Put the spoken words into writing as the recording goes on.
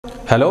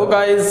Hello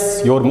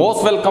guys, your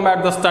most welcome at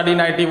the study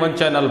 91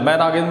 channel. मैं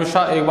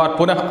नागेंद्र एक बार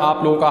पुनः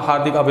आप लोगों का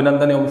हार्दिक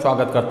अभिनंदन एवं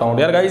स्वागत करता हूं।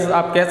 डियर गाइस,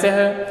 आप कैसे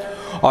हैं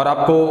और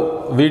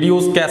आपको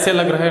वीडियोस कैसे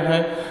लग रहे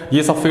हैं,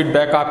 ये सब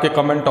फीडबैक आपके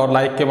कमेंट और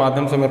लाइक के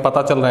माध्यम से हमें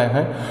पता चल रहे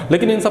हैं।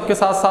 लेकिन इन सब के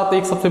साथ साथ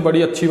एक सबसे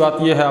बड़ी अच्छी बात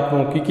ये है आप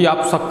लोगों की कि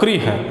आप सक्रिय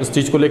हैं इस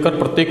चीज़ को लेकर।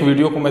 प्रत्येक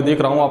वीडियो को मैं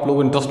देख रहा हूँ, आप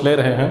लोग इंटरेस्ट ले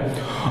रहे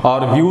हैं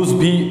और व्यूज़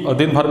भी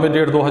दिन भर में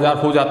 1,500-2 हज़ार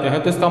हो जाते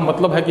हैं। तो इसका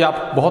मतलब है कि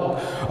आप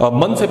बहुत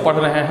मन से पढ़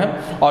रहे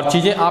हैं और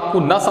चीज़ें आपको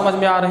ना समझ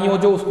में आ रही हो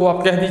जो उसको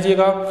आप कह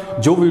दीजिएगा,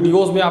 जो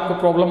वीडियोज़ में आपको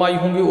प्रॉब्लम आई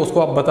होंगी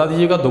उसको आप बता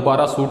दीजिएगा,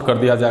 दोबारा शूट कर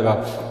दिया जाएगा।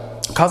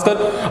 खासकर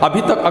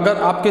अभी तक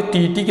अगर आपके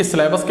टीईटी के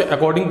सिलेबस के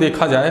अकॉर्डिंग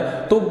देखा जाए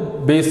तो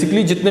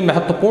बेसिकली जितने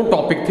महत्वपूर्ण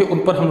टॉपिक थे उन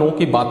पर हम लोगों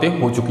की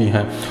बातें हो चुकी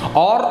हैं।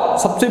 और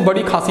सबसे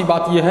बड़ी खासी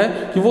बात यह है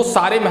कि वो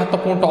सारे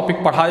महत्वपूर्ण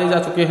टॉपिक पढ़ाए जा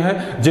चुके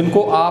हैं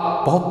जिनको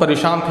आप बहुत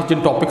परेशान थे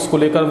जिन टॉपिक्स को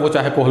लेकर, वो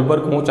चाहे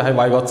कोहलबर्ग हो चाहे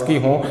वाइगॉत्स्की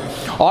हो।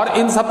 और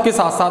इन सब के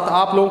साथ साथ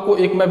आप लोगों को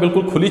एक मैं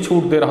बिल्कुल खुली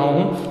छूट दे रहा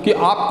हूँ कि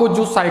आपको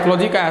जो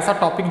साइकोलॉजी का ऐसा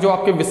टॉपिक जो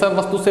आपके विषय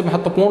वस्तु से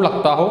महत्वपूर्ण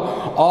लगता हो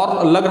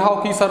और लग रहा हो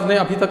कि सर ने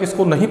अभी तक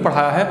इसको नहीं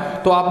पढ़ाया है,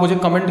 तो आप मुझे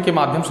कमेंट के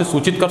माध्यम से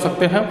सूचित कर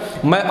सकते हैं।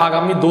 मैं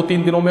आगामी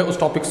 2-3 दिनों में उस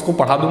टॉपिक्स को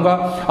पढ़ा दूंगा।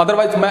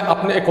 अदरवाइज मैं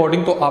अपने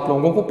अकॉर्डिंग तो आप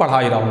लोगों को पढ़ा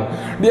ही रहा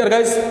हूं। डियर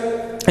गाइस,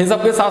 इन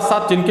सब के साथ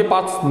साथ जिनके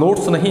पास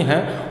नोट्स नहीं हैं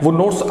वो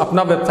नोट्स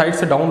अपना वेबसाइट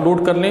से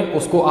डाउनलोड कर लें,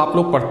 उसको आप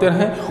लोग पढ़ते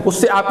रहें।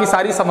 उससे आपकी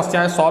सारी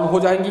समस्याएं सॉल्व हो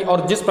जाएंगी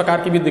और जिस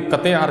प्रकार की भी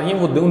दिक्कतें आ रही हैं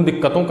वो उन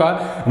दिक्कतों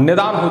का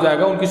निदान हो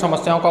जाएगा, उनकी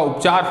समस्याओं का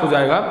उपचार हो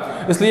जाएगा।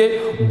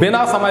 इसलिए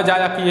बिना समय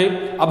जाया किए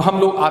अब हम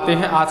लोग आते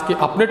हैं आज के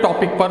अपने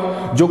टॉपिक पर,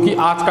 जो कि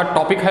आज का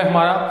टॉपिक है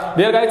हमारा।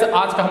 डियर गाइस,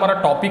 आज का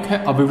हमारा टॉपिक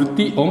है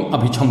अभिवृत्ति एवं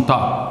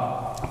अभिक्षमता।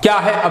 क्या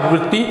है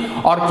अभिवृत्ति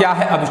और क्या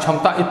है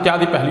अभिक्षमता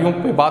इत्यादि पहलुओं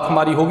पे बात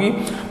हमारी होगी।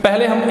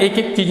 पहले हम एक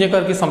एक चीजें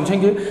करके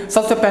समझेंगे।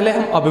 सबसे पहले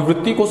हम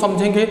अभिवृत्ति को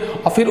समझेंगे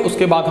और फिर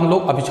उसके बाद हम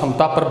लोग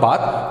अभिक्षमता पर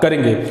बात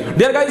करेंगे।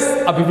 डियर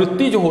गाइस,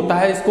 अभिवृत्ति जो होता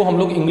है इसको हम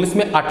लोग इंग्लिश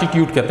में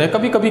एप्टीट्यूड कहते हैं।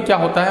 कभी कभी क्या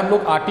होता है हम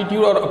लोग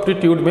एप्टीट्यूड और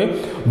एप्टीट्यूड में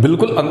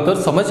बिल्कुल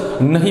अंतर समझ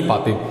नहीं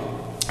पाते।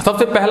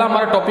 सबसे पहला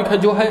हमारा टॉपिक है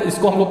जो है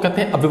इसको हम लोग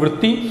कहते हैं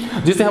अभिवृत्ति,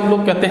 जिसे हम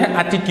लोग कहते हैं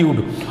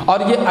एटीट्यूड।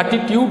 और ये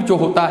एटीट्यूड जो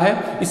होता है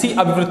इसी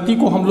अभिवृत्ति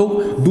को हम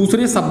लोग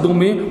दूसरे शब्दों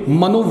में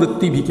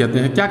मनोवृत्ति भी कहते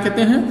हैं। क्या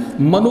कहते हैं?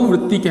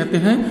 मनोवृत्ति कहते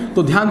हैं।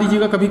 तो ध्यान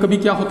दीजिएगा, कभी कभी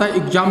क्या होता है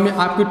एग्जाम में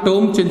आपके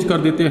टर्म चेंज कर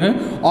देते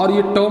हैं और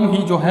ये टर्म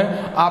ही जो है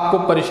आपको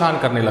परेशान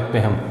करने लगते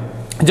हैं।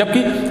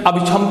 जबकि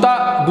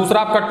अभिक्षमता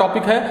दूसरा आपका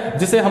टॉपिक है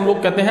जिसे हम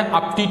लोग कहते हैं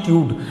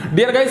एप्टीट्यूड।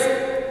 डियर गाइस,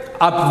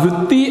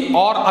 अभिवृत्ति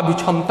और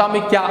अभिक्षमता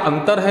में क्या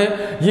अंतर है,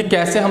 ये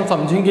कैसे हम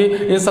समझेंगे,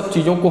 इन सब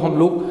चीज़ों को हम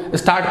लोग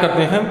स्टार्ट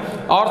करते हैं।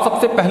 और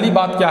सबसे पहली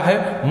बात क्या है,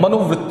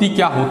 मनोवृत्ति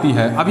क्या होती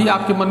है। अभी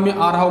आपके मन में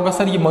आ रहा होगा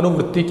सर ये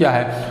मनोवृत्ति क्या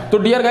है। तो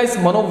डियर गाइस,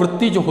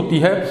 मनोवृत्ति जो होती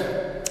है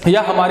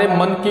यह हमारे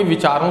मन के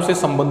विचारों से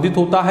संबंधित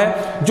होता है,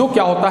 जो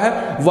क्या होता है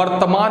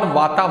वर्तमान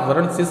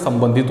वातावरण से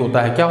संबंधित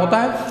होता है। क्या होता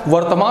है?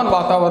 वर्तमान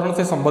वातावरण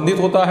से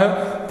संबंधित होता है,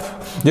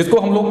 जिसको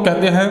हम लोग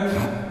कहते हैं,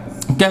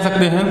 कह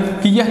सकते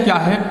हैं कि यह क्या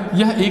है,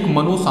 यह एक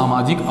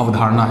मनोसामाजिक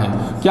अवधारणा है।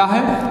 क्या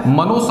है?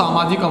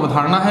 मनोसामाजिक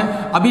अवधारणा है।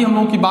 अभी हम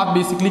लोगों की बात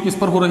बेसिकली किस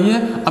पर हो रही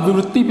है?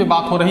 अभिवृत्ति पे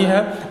बात हो रही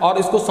है और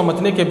इसको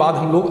समझने के बाद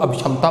हम लोग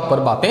अभिक्षमता पर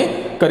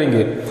बातें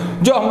करेंगे।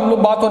 जो हम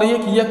लोग बात हो रही है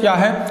कि यह क्या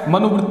है,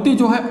 मनोवृत्ति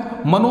जो है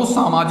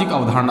मनोसामाजिक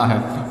अवधारणा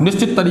है।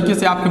 निश्चित तरीके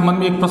से आपके मन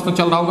में एक प्रश्न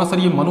चल रहा होगा, सर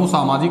ये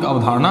मनोसामाजिक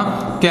अवधारणा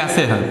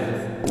कैसे है।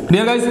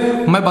 डियर गाइस,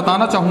 मैं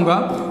बताना चाहूंगा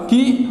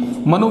कि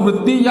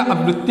मनोवृत्ति या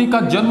अभिवृत्ति का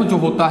जन्म जो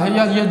होता है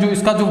या यह जो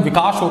इसका जो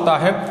विकास होता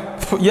है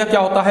यह क्या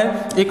होता है,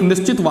 एक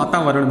निश्चित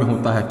वातावरण में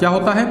होता है। क्या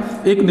होता है?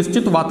 एक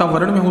निश्चित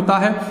वातावरण में होता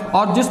है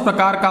और जिस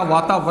प्रकार का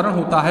वातावरण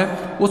होता है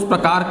उस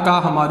प्रकार का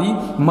हमारी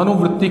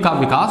मनोवृत्ति का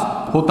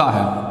विकास होता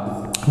है।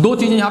 दो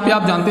चीजें यहाँ पे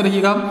आप जानते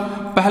रहिएगा।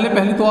 पहले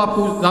तो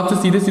आपसे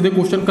सीधे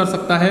क्वेश्चन कर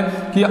सकता है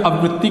कि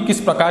अभिवृत्ति किस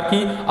प्रकार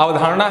की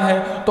अवधारणा है।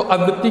 तो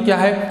अभिवृत्ति क्या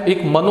है?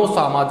 एक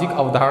मनोसामाजिक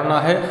अवधारणा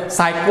है,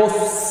 साइको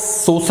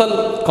सोशल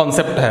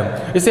कॉन्सेप्ट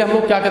है। इसे हम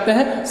लोग क्या कहते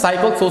हैं?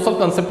 साइको सोशल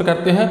कॉन्सेप्ट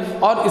करते हैं।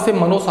 और इसे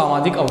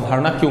मनोसामाजिक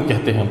अवधारणा क्यों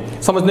कहते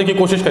हैं, समझने की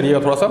कोशिश करिएगा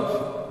थोड़ा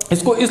सा।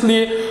 इसको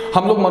इसलिए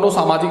हम लोग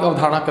मनोसामाजिक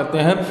अवधारणा करते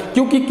हैं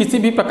क्योंकि किसी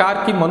भी प्रकार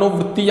की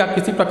मनोवृत्ति या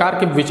किसी प्रकार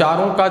के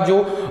विचारों का जो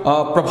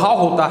प्रभाव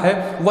होता है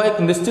वह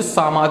एक निश्चित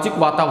सामाजिक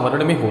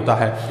वातावरण में होता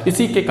है।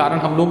 इसी के कारण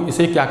हम लोग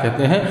इसे क्या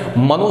कहते हैं?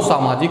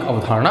 मनोसामाजिक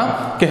अवधारणा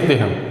कहते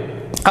हैं।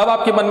 अब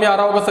आपके मन में आ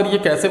रहा होगा सर ये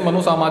कैसे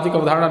मनोसामाजिक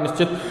अवधारणा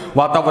निश्चित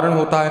वातावरण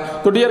होता है।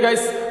 तो डियर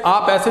गाइस,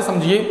 आप ऐसे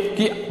समझिए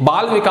कि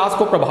बाल विकास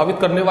को प्रभावित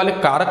करने वाले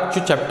कारक,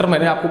 जो चैप्टर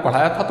मैंने आपको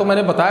पढ़ाया था तो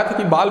मैंने बताया था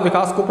कि बाल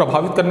विकास को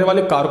प्रभावित करने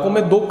वाले कारकों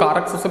में 2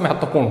 कारक सबसे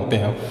महत्वपूर्ण होते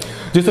हैं,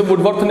 जिसे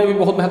वुडवर्थ ने भी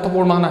बहुत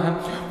महत्वपूर्ण माना है।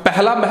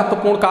 पहला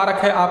महत्वपूर्ण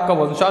कारक है आपका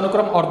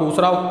वंशानुक्रम और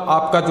दूसरा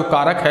आपका जो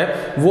कारक है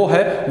वो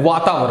है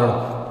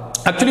वातावरण।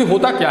 एक्चुअली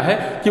होता क्या है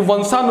कि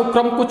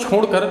वंशानुक्रम को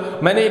छोड़कर,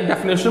 मैंने एक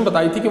डेफिनेशन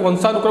बताई थी कि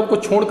वंशानुक्रम को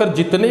छोड़कर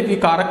जितने भी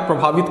कारक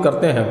प्रभावित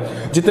करते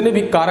हैं, जितने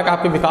भी कारक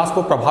आपके विकास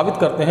को प्रभावित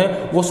करते हैं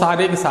वो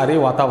सारे के सारे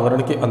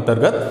वातावरण के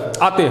अंतर्गत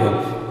आते हैं।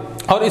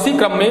 और इसी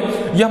क्रम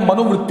में यह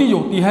मनोवृत्ति जो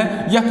होती है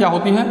यह क्या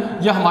होती है,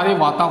 यह हमारे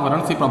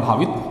वातावरण से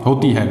प्रभावित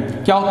होती है।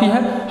 क्या होती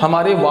है,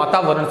 हमारे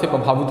वातावरण से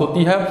प्रभावित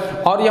होती है।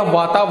 और यह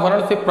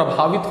वातावरण से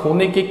प्रभावित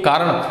होने के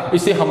कारण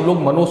इसे हम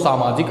लोग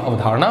मनोसामाजिक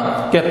अवधारणा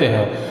कहते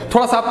हैं।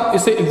 थोड़ा सा आप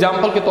इसे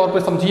एग्जाम्पल के तौर पर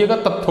समझिएगा,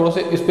 तब थोड़ा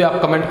सा इस पर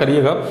आप कमेंट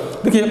करिएगा।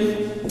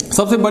 देखिए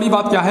सबसे बड़ी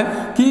बात क्या है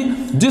कि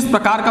जिस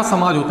प्रकार का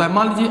समाज होता है,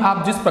 मान लीजिए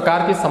आप जिस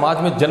प्रकार के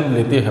समाज में जन्म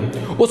लेते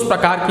हैं उस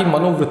प्रकार की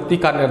मनोवृत्ति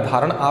का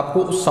निर्धारण आपको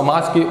उस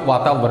समाज के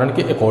वातावरण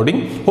के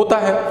अकॉर्डिंग होता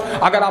है।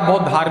 अगर आप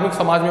बहुत धार्मिक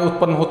समाज में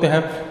उत्पन्न होते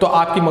हैं तो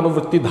आपकी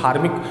मनोवृत्ति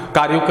धार्मिक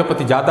कार्यों के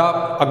प्रति ज़्यादा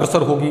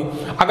अग्रसर होगी।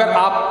 अगर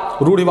आप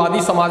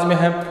रूढ़िवादी समाज में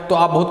हैं तो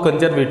आप बहुत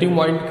कंजर्वेटिव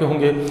माइंड के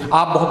होंगे।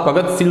 आप बहुत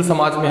प्रगतिशील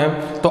समाज में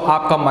हैं तो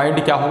आपका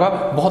माइंड क्या होगा,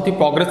 बहुत ही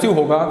प्रोग्रेसिव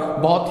होगा,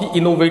 बहुत ही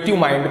इनोवेटिव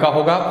माइंड का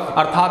होगा,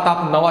 अर्थात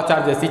आप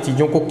नवाचार जैसी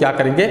चीज़ों को क्या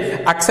करेंगे,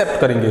 एक्सेप्ट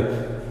करेंगे।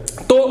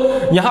 तो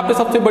यहां पे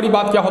सबसे बड़ी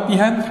बात क्या होती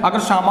है, अगर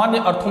सामान्य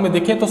अर्थों में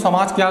देखें तो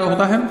समाज क्या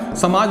होता है,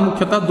 समाज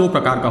मुख्यतः दो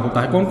प्रकार का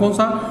होता है। कौन कौन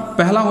सा,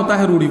 पहला होता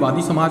है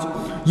रूढ़िवादी समाज।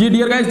 ये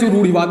डियर गाइस जो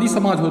रूढ़िवादी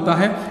समाज होता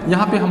है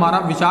यहाँ पे हमारा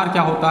विचार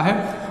क्या होता है,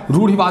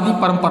 रूढ़िवादी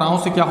परंपराओं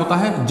से क्या होता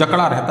है,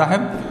 जकड़ा रहता है।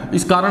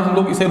 इस कारण हम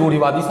लोग इसे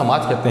रूढ़िवादी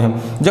समाज कहते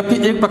हैं।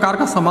 जबकि एक प्रकार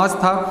का समाज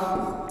था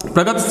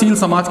प्रगतिशील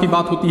समाज की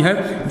बात होती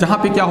है, जहाँ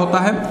पे क्या होता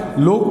है,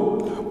 लोग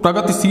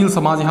प्रगतिशील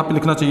समाज यहाँ पे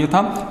लिखना चाहिए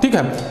था, ठीक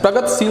है।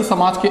 प्रगतिशील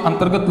समाज के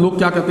अंतर्गत लोग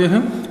क्या कहते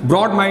हैं,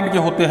 ब्रॉड माइंड के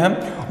होते हैं।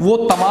 वो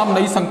तमाम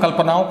नई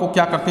संकल्पनाओं को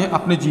क्या करते हैं,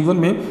 अपने जीवन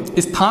में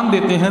स्थान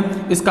देते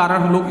हैं। इस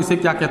कारण हम लोग इसे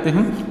क्या कहते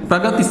हैं,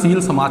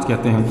 प्रगतिशील समाज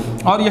कहते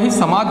हैं। और यही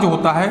समाज जो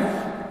होता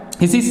है,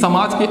 इसी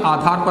समाज के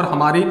आधार पर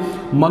हमारे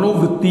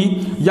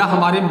मनोवृत्ति या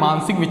हमारे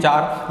मानसिक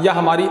विचार या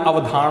हमारी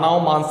अवधारणाओं,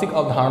 मानसिक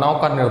अवधारणाओं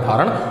का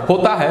निर्धारण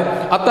होता है।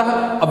 अतः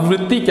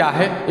अभिवृत्ति क्या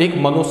है,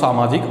 एक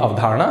मनोसामाजिक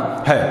अवधारणा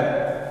है।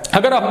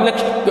 अगर हम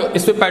नेक्स्ट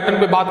इस पे पैटर्न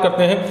पे बात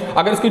करते हैं,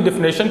 अगर इसकी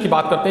डेफिनेशन की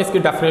बात करते हैं, इसकी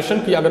डेफिनेशन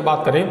की अगर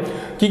बात करें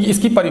कि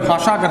इसकी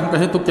परिभाषा अगर हम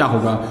कहें तो क्या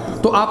होगा,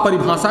 तो आप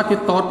परिभाषा के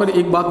तौर पर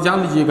एक बात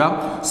जान लीजिएगा।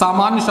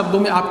 सामान्य शब्दों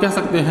में आप कह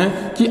सकते हैं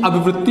कि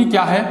अभिवृत्ति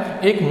क्या है,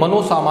 एक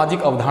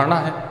मनोसामाजिक अवधारणा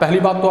है। पहली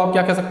बात तो आप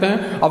क्या कह सकते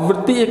हैं,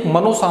 अभिवृत्ति एक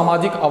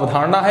मनोसामाजिक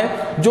अवधारणा है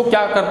जो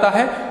क्या करता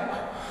है,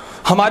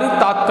 हमारी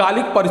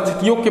तात्कालिक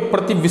परिस्थितियों के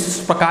प्रति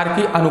विशिष्ट प्रकार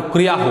की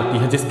अनुक्रिया होती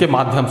है। जिसके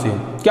माध्यम से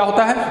क्या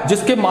होता है,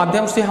 जिसके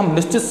माध्यम से हम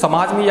निश्चित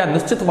समाज में या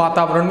निश्चित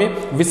वातावरण में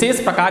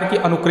विशेष प्रकार की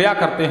अनुक्रिया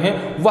करते हैं,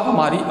 वह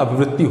हमारी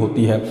अभिवृत्ति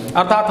होती है।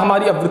 अर्थात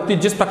हमारी अभिवृत्ति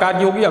जिस प्रकार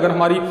की होगी, अगर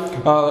हमारी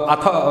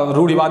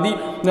रूढ़िवादी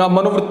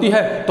मनोवृत्ति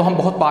है तो हम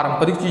बहुत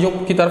पारंपरिक चीज़ों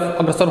की तरफ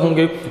अग्रसर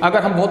होंगे।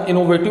 अगर हम बहुत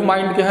इनोवेटिव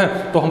माइंड के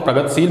हैं तो हम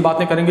प्रगतिशील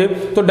बातें करेंगे।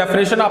 तो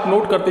डेफिनेशन आप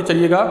नोट करते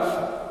चलिएगा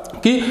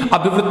कि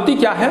अभिवृत्ति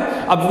क्या है,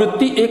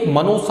 अभिवृत्ति एक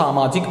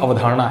मनोसामाजिक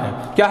अवधारणा है।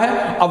 क्या है,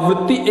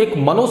 अभिवृत्ति एक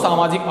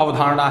मनोसामाजिक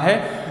अवधारणा है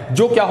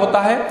जो क्या होता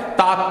है,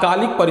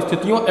 तात्कालिक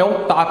परिस्थितियों एवं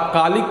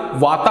तात्कालिक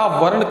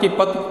वातावरण के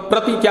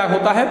प्रति क्या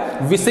होता है,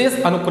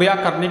 विशेष अनुक्रिया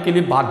करने के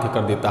लिए बाध्य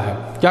कर देता है।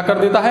 क्या कर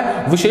देता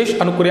है, विशेष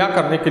अनुक्रिया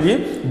करने के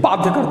लिए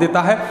बाध्य कर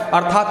देता है।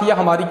 अर्थात यह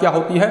हमारी क्या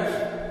होती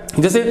है,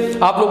 जैसे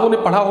आप लोगों ने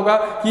पढ़ा होगा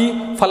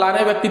कि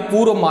फलाने व्यक्ति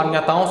पूर्व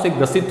मान्यताओं से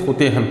ग्रसित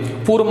होते हैं।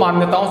 पूर्व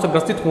मान्यताओं से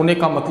ग्रसित होने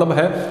का मतलब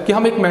है कि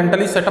हम एक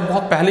मेंटली सेटअप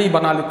बहुत पहले ही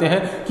बना लेते हैं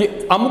कि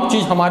अमुक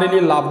चीज़ हमारे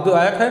लिए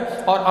लाभदायक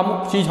है और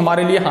अमुक चीज़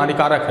हमारे लिए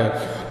हानिकारक है।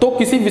 तो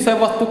किसी विषय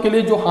वस्तु के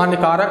लिए जो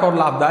हानिकारक और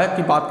लाभदायक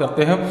की बात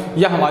करते हैं,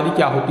 यह हमारी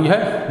क्या होती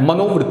है,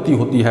 मनोवृत्ति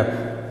होती है।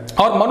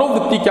 और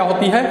मनोवृत्ति क्या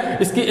होती है,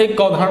 इसकी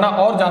एक अवधारणा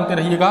और जानते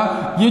रहिएगा।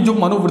 ये जो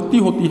मनोवृत्ति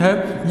होती है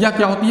यह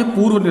क्या होती है,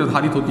 पूर्व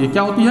निर्धारित होती है।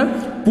 क्या होती है,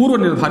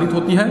 पूर्व निर्धारित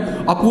होती है।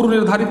 और पूर्व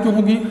निर्धारित क्यों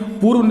होगी,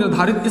 पूर्व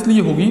निर्धारित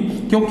इसलिए होगी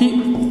क्योंकि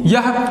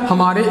यह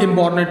हमारे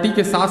इम्बॉर्निटी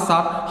के साथ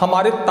साथ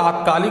हमारे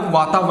तात्कालिक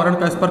वातावरण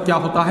का इस पर क्या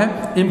होता है,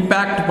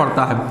 इम्पैक्ट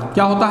पड़ता है।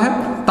 क्या होता है,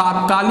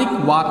 तात्कालिक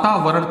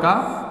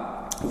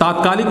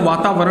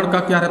वातावरण का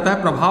क्या रहता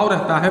है, प्रभाव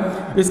रहता है।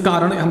 इस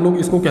कारण हम लोग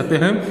इसको कहते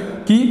हैं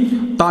कि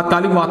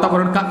तात्कालिक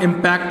वातावरण का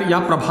इम्पैक्ट या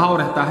प्रभाव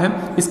रहता है।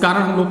 इस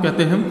कारण हम लोग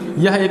कहते हैं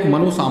यह एक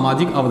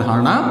मनोसामाजिक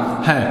अवधारणा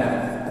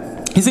है।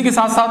 इसी के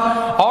साथ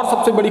साथ और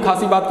सबसे बड़ी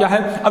खासी बात क्या है,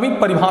 अभी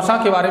परिभाषा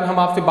के बारे में हम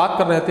आपसे बात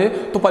कर रहे थे,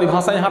 तो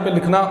परिभाषा यहाँ पे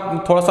लिखना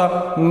थोड़ा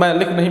सा मैं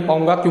लिख नहीं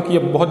पाऊंगा क्योंकि ये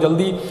बहुत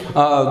जल्दी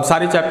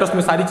सारे चैप्टर्स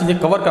में सारी चीज़ें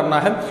कवर करना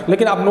है।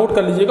 लेकिन आप नोट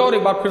कर लीजिएगा और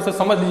एक बार फिर से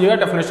समझ लीजिएगा।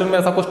 डेफिनेशन में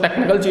ऐसा कुछ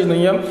टेक्निकल चीज़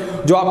नहीं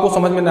है जो आपको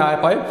समझ में ना आ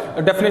पाए।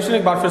 डेफिनेशन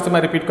एक बार फिर से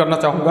मैं रिपीट करना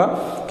चाहूँगा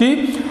कि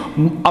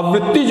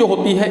अवृत्ति जो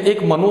होती है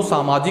एक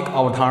मनोसामाजिक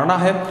अवधारणा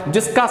है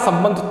जिसका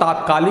संबंध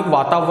तात्कालिक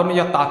वातावरण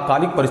या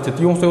तात्कालिक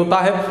परिस्थितियों से होता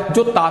है,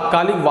 जो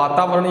तात्कालिक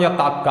वातावरण या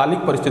तात्कालिक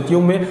परिस्थितियों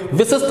में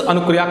विशिष्ट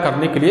अनुक्रिया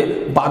करने के लिए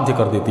बाध्य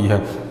कर देती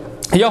है।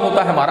 यह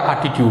होता है हमारा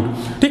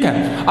एटीट्यूड। ठीक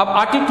है, अब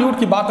एटीट्यूड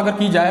की बात अगर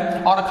की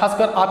जाए और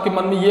खासकर आपके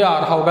मन में ये आ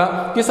रहा होगा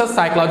कि सर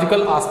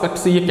साइकोलॉजिकल एस्पेक्ट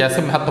से ये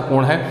कैसे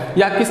महत्वपूर्ण है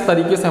या किस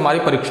तरीके से हमारी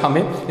परीक्षा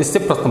में इससे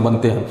प्रश्न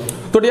बनते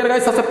हैं। तो डियर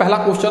गाइस, सबसे पहला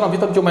क्वेश्चन अभी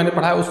तक जो मैंने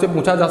पढ़ा है उससे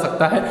पूछा जा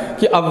सकता है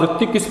कि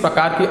अवृत्ति किस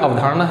प्रकार की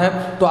अवधारणा है,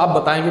 तो आप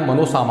बताएंगे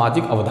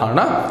मनोसामाजिक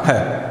अवधारणा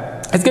है।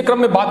 इसके क्रम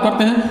में बात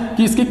करते हैं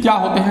कि इसके क्या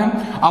होते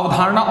हैं।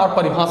 अवधारणा और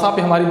परिभाषा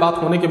पे हमारी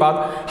बात होने के बाद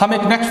हम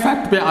एक नेक्स्ट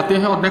फैक्ट पे आते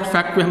हैं और नेक्स्ट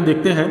फैक्ट पे हम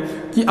देखते हैं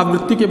कि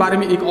अभिवृत्ति के बारे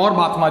में एक और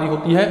बात हमारी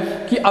होती है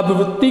कि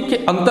अभिवृत्ति के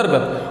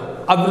अंतर्गत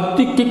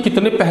आवृत्ति के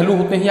कितने पहलू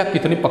होते हैं या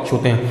कितने पक्ष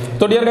होते हैं।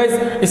 तो डियर गाइस,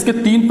 इसके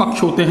 3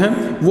 पक्ष होते हैं,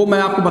 वो मैं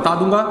आपको बता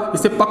दूंगा।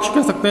 इसे पक्ष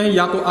कह सकते हैं,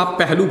 या तो आप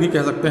पहलू भी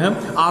कह सकते हैं,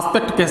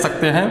 एस्पेक्ट कह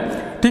सकते हैं,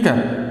 ठीक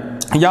है,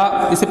 या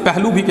इसे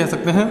पहलू भी कह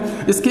सकते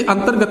हैं। इसके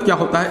अंतर्गत क्या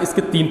होता है,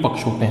 इसके 3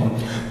 पक्ष होते हैं।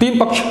 3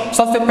 पक्ष,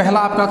 सबसे पहला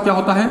आपका क्या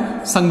होता है,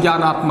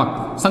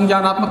 संज्ञानात्मक।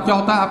 संज्ञानात्मक क्या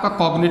होता है, आपका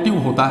कॉग्निटिव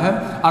होता है,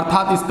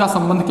 अर्थात इसका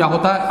संबंध क्या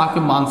होता है, आपके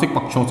मानसिक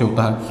पक्षों से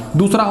होता है।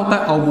 दूसरा होता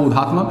है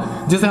अवबोधात्मक,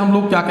 जिसे हम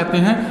लोग क्या कहते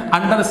हैं,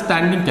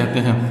 अंडरस्टैंडिंग कहते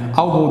हैं,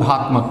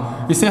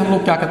 अवबोधात्मक, इसे हम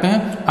लोग क्या कहते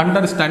हैं,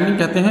 अंडरस्टैंडिंग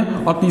कहते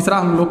हैं। और तीसरा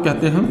हम लोग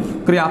कहते हैं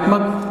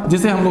क्रियात्मक,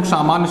 जिसे हम लोग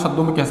सामान्य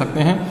शब्दों में कह सकते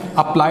हैं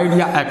अप्लाइड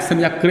या एक्शन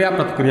या क्रिया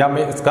प्रतिक्रिया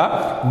में इसका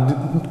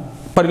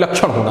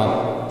परिलक्षण होना।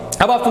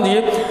 अब आप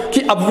समझिए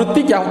कि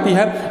आवृत्ति क्या होती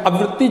है।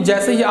 आवृत्ति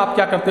जैसे ही आप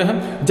क्या करते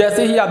हैं,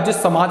 जैसे ही आप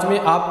जिस समाज में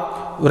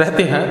आप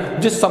रहते हैं,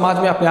 जिस समाज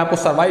में अपने आप को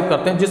सर्वाइव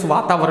करते हैं, जिस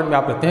वातावरण में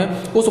आप रहते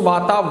हैं, उस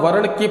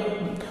वातावरण के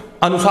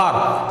अनुसार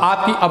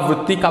आपकी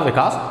आवृत्ति का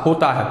विकास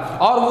होता है।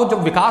 और वो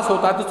जब विकास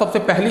होता है तो सबसे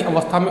पहली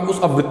अवस्था में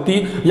उस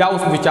आवृत्ति या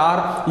उस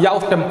विचार या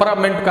उस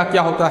टेम्परामेंट का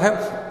क्या होता है,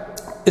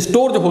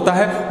 स्टोर जो होता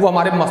है वो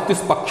हमारे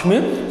मस्तिष्क पक्ष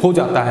में हो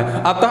जाता है।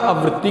 अतः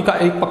आवृत्ति का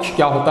एक पक्ष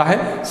क्या होता है,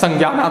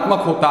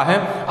 संज्ञानात्मक होता है।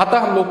 अतः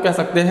हम लोग कह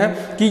सकते हैं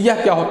कि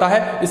यह क्या होता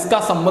है, इसका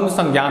संबंध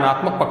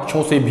संज्ञानात्मक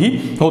पक्षों से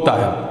भी होता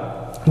है।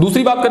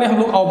 दूसरी बात करें हम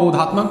लोग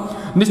अवबोधात्मक,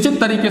 निश्चित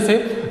तरीके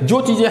से जो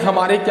चीजें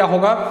हमारे क्या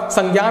होगा,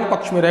 संज्ञान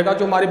पक्ष में रहेगा,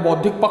 जो हमारे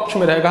बौद्धिक पक्ष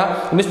में रहेगा,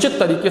 निश्चित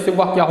तरीके से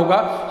वह क्या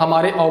होगा,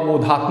 हमारे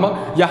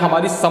अवबोधात्मक या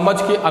हमारी समझ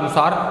के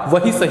अनुसार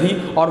वही सही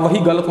और वही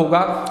गलत होगा।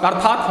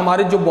 अर्थात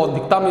हमारे जो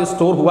बौद्धिकता में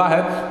स्टोर हुआ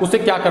है उसे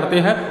क्या करते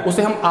हैं,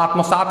 उसे हम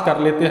आत्मसात कर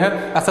लेते हैं,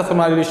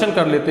 एसेसिमाइजेशन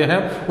कर लेते हैं,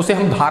 उसे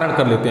हम धारण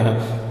कर लेते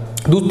हैं।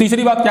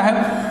 तीसरी बात क्या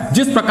है,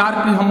 जिस प्रकार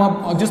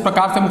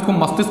से हम उसको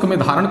मस्तिष्क में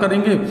धारण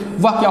करेंगे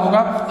वह क्या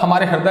होगा,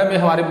 हमारे हृदय में,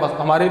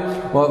 हमारे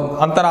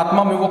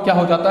अंतरात्मा में वो क्या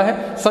हो जाता है,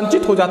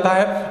 संचित हो जाता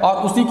है।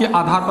 और उसी के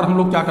आधार पर हम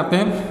लोग क्या करते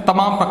हैं,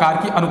 तमाम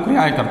प्रकार की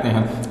अनुक्रियाएं करते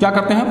हैं। क्या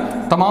करते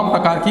हैं, तमाम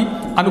प्रकार की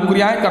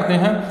अनुक्रियाएं करते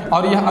हैं।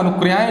 और यह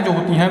अनुक्रियाएं जो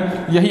होती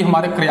हैं यही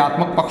हमारे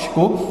क्रियात्मक पक्ष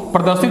को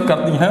प्रदर्शित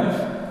करती हैं।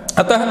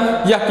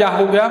 अतः यह क्या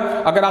हो गया,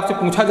 अगर आपसे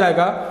पूछा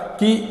जाएगा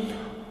कि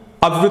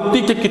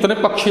आवृत्ति के कितने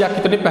पक्ष या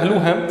कितने पहलू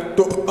हैं,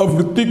 तो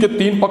आवृत्ति के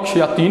 3 पक्ष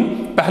या 3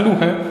 पहलू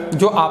हैं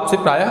जो आपसे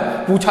प्रायः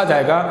पूछा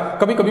जाएगा।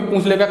 कभी कभी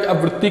पूछ लेगा कि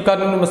आवृत्ति का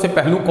में से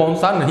पहलू कौन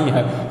सा नहीं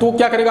है, तो वो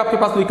क्या करेगा, आपके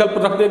पास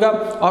विकल्प रख देगा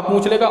और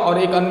पूछ लेगा और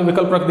एक अन्य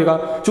विकल्प रख देगा।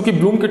 क्योंकि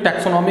ब्लूम की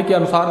टैक्सोनॉमी के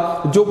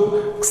अनुसार जो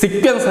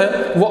सीक्वेंस है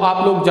वो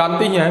आप लोग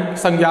जानते ही हैं,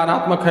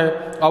 संज्ञानात्मक है,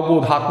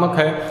 अवबोधात्मक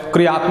है,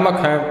 क्रियात्मक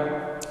है,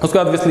 उसके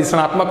बाद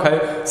विश्लेषणात्मक है,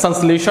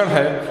 संश्लेषण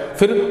है,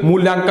 फिर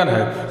मूल्यांकन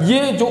है।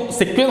 ये जो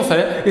सीक्वेंस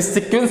है, इस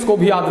सीक्वेंस को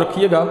भी याद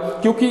रखिएगा,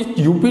 क्योंकि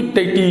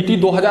यूपीटीटी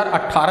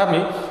 2018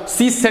 में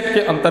सी सेट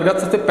के अंतर्गत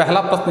सबसे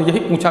पहला प्रश्न यही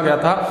पूछा गया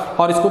था।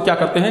 और इसको क्या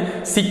करते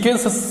हैं,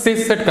 सीक्वेंस से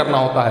सेट करना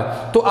होता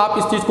है। तो आप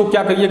इस चीज को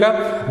क्या करिएगा,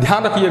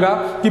 ध्यान रखिएगा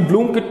कि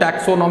ब्लूम की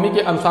टैक्सोनॉमी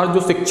के अनुसार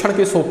जो शिक्षण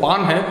के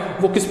सोपान है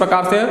वो किस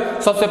प्रकार से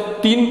है। सबसे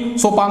 3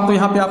 सोपान तो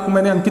यहाँ पे आपको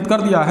मैंने अंकित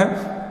कर दिया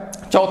है।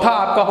 चौथा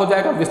आपका हो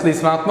जाएगा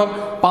विश्लेषणात्मक,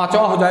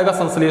 5वां हो जाएगा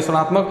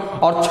संश्लेषणात्मक,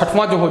 और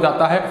 6वां जो हो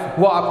जाता है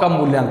वो आपका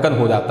मूल्यांकन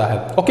हो जाता है।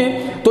 ओके,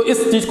 तो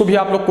इस चीज को भी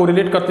आप लोग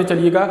कोरिलेट करते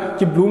चलिएगा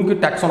कि ब्लूम की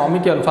टैक्सोनॉमी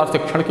के अनुसार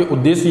शिक्षण के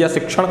उद्देश्य या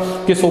शिक्षण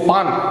के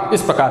सोपान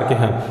इस प्रकार के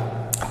हैं।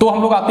 तो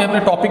हम लोग आते हैं अपने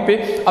टॉपिक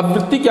पे।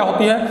 आवृत्ति क्या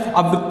होती है,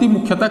 आवृत्ति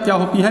मुख्यतः क्या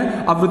होती है,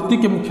 आवृत्ति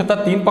के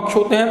मुख्यतः 3 पक्ष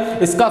होते हैं।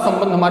 इसका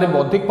संबंध हमारे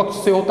बौद्धिक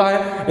पक्ष से होता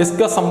है,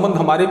 इसका संबंध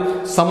हमारे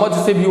समझ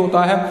से भी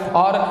होता है,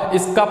 और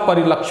इसका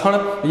परिलक्षण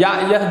या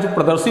यह जो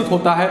प्रदर्शित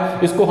होता है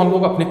इसको हम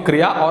लोग अपनी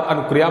क्रिया और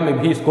अनुक्रिया में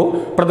भी इसको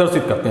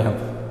प्रदर्शित करते हैं।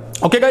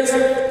 ओके गाइस,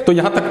 तो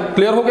यहाँ तक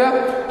क्लियर हो गया।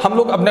 हम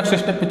लोग अब नेक्स्ट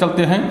स्टेप पे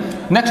चलते हैं।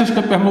 नेक्स्ट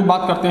स्टेप पे हम लोग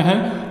बात करते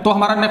हैं। तो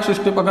हमारा नेक्स्ट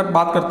स्टेप अगर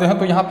बात करते हैं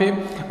तो यहाँ पे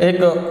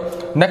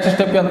एक नेक्स्ट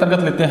स्टेप के अंतर्गत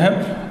लेते हैं।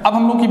 अब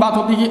हम लोग की बात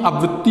होती है कि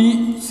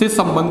आवृत्ति से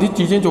संबंधित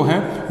चीज़ें जो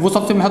हैं वो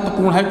सबसे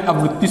महत्वपूर्ण है,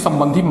 आवृत्ति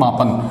संबंधी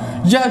मापन।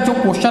 यह जो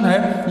क्वेश्चन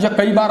है यह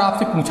कई बार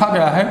आपसे पूछा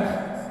गया है,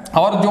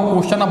 और जो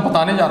क्वेश्चन अब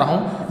बताने जा रहा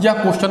हूं यह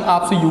क्वेश्चन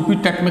आपसे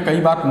यूपीटेट में कई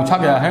बार पूछा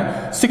गया है।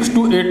 6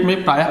 to 8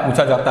 में प्रायः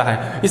पूछा जाता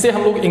है। इसे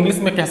हम लोग इंग्लिश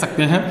में कह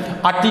सकते हैं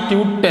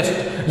एप्टीट्यूड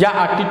टेस्ट या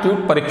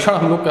एप्टीट्यूड परीक्षण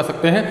हम लोग कह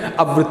सकते हैं।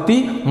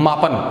 आवृत्ति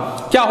मापन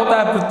क्या होता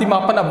है, आवृत्ति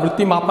मापन,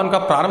 आवृत्ति मापन का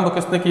प्रारंभ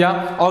किसने किया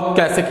और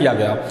कैसे किया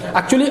गया।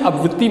 एक्चुअली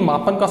आवृत्ति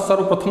मापन का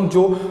सर्वप्रथम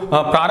जो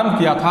प्रारंभ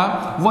किया था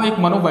वह एक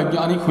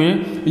मनोवैज्ञानिक हुए,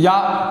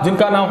 या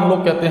जिनका नाम हम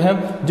लोग कहते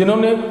हैं,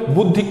 जिन्होंने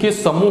बुद्धि के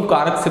समूह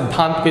कारक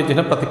सिद्धांत के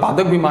जिन्हें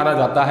प्रतिपादक भी माना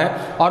जाता है।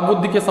 और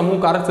बुद्धि के समूह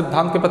कारक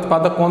सिद्धांत के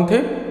प्रतिपादक कौन थे,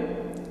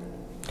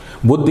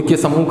 बुद्धि के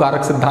समूह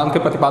कारक सिद्धांत के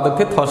प्रतिपादक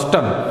थे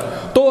थर्स्टन।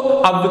 तो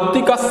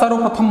आवृत्ति का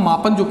सर्वप्रथम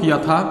मापन जो किया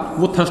था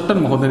वो थर्स्टन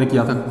महोदय ने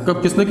किया था।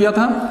 कब, किसने किया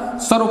था,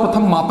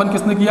 सर्वप्रथम मापन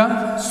किसने किया,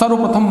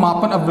 सर्वप्रथम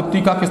मापन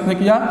आवृत्ति का किसने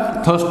किया,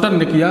 थर्स्टन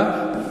ने किया।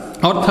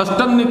 और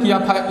थर्स्टन ने किया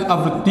था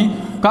आवृत्ति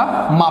का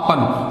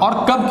मापन,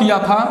 और कब किया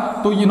था,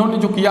 तो इन्होंने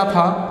जो किया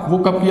था वो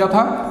कब किया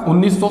था,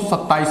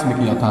 1927 में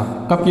किया था।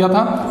 कब किया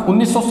था,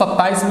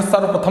 1927 में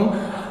सर्वप्रथम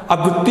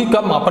आवृत्ति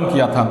का मापन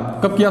किया था।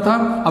 कब किया था?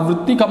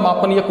 आवृत्ति का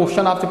मापन। यह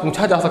क्वेश्चन आपसे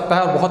पूछा जा सकता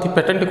है और बहुत ही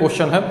पेटेंट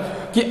क्वेश्चन है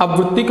कि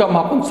आवृत्ति का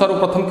मापन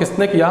सर्वप्रथम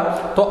किसने किया?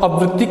 तो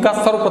आवृत्ति का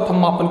सर्वप्रथम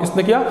मापन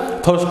किसने किया?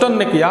 थर्स्टन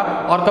ने किया।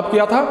 और कब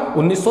किया था?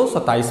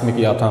 1927 में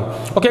किया था।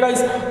 ओके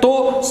गाइस,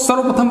 तो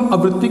सर्वप्रथम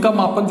आवृत्ति का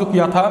मापन जो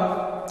किया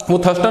था वो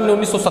थर्स्टन ने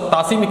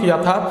 1987 में किया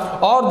था।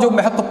 और जो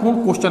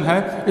महत्वपूर्ण क्वेश्चन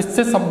है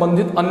इससे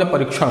संबंधित अन्य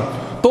परीक्षण,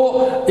 तो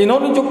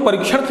इन्होंने जो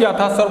परीक्षण किया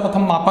था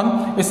सर्वप्रथम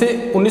मापन, इसे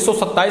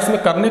 1927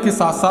 में करने के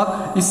साथ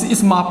साथ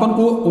इस मापन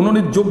को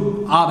उन्होंने जो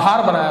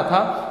आधार बनाया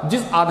था,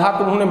 जिस आधार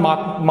पर उन्होंने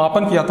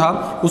मापन किया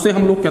था, उसे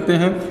हम लोग कहते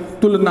हैं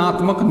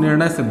तुलनात्मक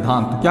निर्णय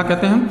सिद्धांत। क्या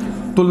कहते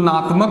हैं?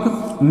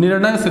 तुलनात्मक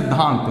निर्णय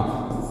सिद्धांत।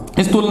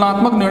 इस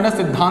तुलनात्मक निर्णय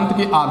सिद्धांत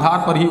के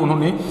आधार पर ही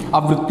उन्होंने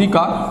आवृत्ति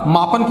का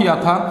मापन किया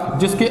था,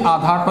 जिसके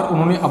आधार पर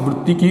उन्होंने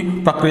आवृत्ति की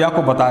प्रक्रिया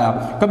को बताया।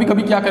 कभी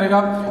कभी क्या करेगा,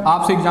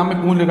 आपसे एग्जाम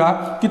में पूछ लेगा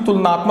कि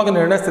तुलनात्मक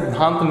निर्णय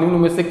सिद्धांत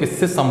निम्न में से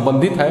किससे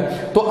संबंधित है,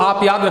 तो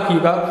आप याद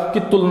रखिएगा कि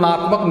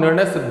तुलनात्मक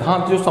निर्णय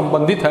सिद्धांत जो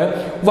संबंधित है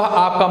वह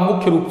आपका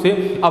मुख्य रूप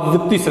से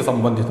आवृत्ति से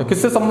संबंधित है।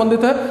 किससे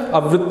संबंधित है?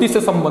 आवृत्ति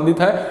से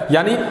संबंधित है,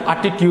 यानी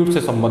एप्टीट्यूड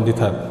से संबंधित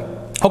है।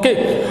 ओके,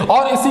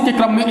 और इसी के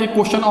क्रम में एक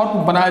क्वेश्चन और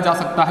बनाया जा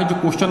सकता है। जो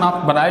क्वेश्चन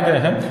आप बनाए गए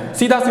हैं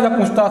सीधा सीधा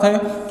पूछता है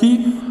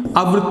कि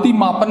आवृत्ति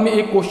मापन में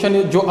एक क्वेश्चन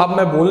जो अब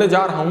मैं बोलने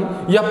जा रहा हूं,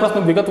 यह प्रश्न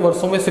विगत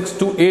वर्षों में 6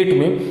 to 8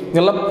 में,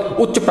 मतलब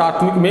उच्च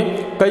प्राथमिक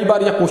में कई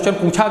बार यह क्वेश्चन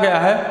पूछा गया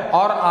है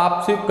और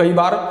आपसे कई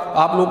बार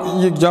आप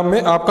लोग एग्जाम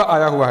में आपका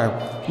आया हुआ है।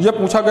 यह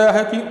पूछा गया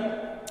है कि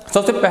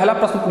सबसे पहला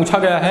प्रश्न पूछा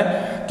गया है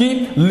कि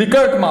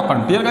लिकर्ट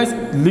मापन, डियर गाइस,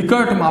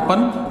 लिकर्ट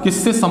मापन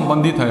किससे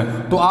संबंधित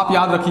है? तो आप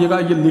याद रखिएगा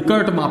ये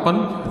लिकर्ट मापन,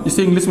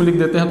 इसे इंग्लिश में लिख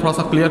देते हैं, थोड़ा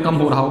सा क्लियर कम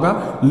हो रहा होगा।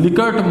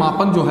 लिकर्ट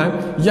मापन जो है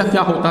यह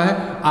क्या होता है?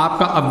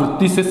 आपका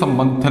आवृत्ति से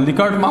संबंधित है।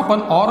 लिकर्ट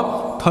मापन और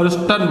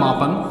थर्स्टन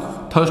मापन,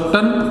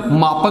 थर्स्टन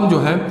मापन जो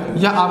है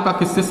यह आपका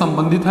किससे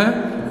संबंधित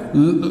है?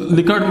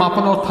 लिकर्ट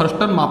मापन और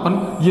थर्स्टन मापन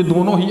ये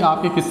दोनों ही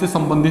आपके किससे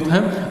संबंधित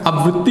हैं?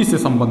 आवृत्ति से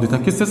संबंधित है।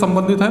 किससे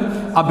संबंधित है?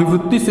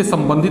 अभिवृत्ति से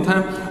संबंधित है।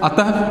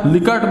 अतः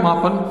लिकर्ट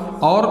मापन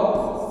और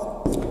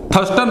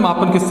थर्स्टन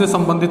मापन किससे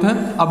संबंधित है?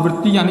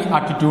 आवृत्ति यानी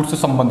एप्टीट्यूड से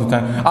संबंधित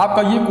है।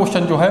 आपका ये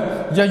क्वेश्चन जो है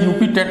यह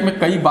यूपी टेट में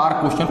कई बार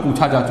क्वेश्चन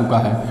पूछा जा चुका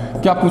है।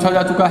 क्या पूछा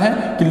जा चुका है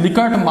कि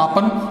लिकर्ट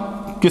मापन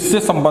किससे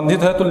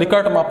संबंधित है? तो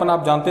लिकर्ट मापन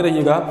आप जानते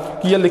रहिएगा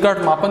कि यह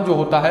लिकर्ट मापन जो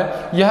होता है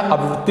यह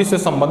आवृत्ति से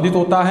संबंधित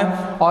होता है,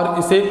 और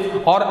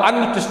इसे और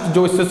अन्य टेस्ट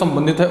जो इससे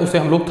संबंधित है उसे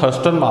हम लोग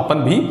थर्स्टन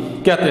मापन भी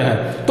कहते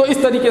हैं। तो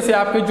इस तरीके से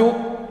आपके जो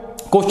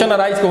क्वेश्चन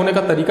अराइज होने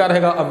का तरीका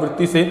रहेगा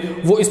आवृत्ति से,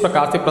 वो इस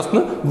प्रकार से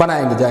प्रश्न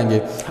बनाएंगे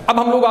जाएंगे। अब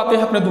हम लोग आते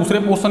हैं अपने दूसरे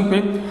पोर्शन पे,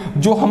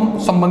 जो हम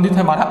संबंधित है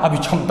हमारा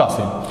अभिक्षमता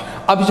से।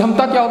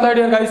 अभिक्षमता क्या होता है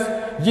डियर गाइस?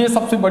 ये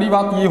सबसे बड़ी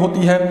बात ये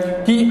होती है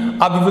कि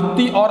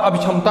अभिवृत्ति और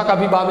अभिक्षमता का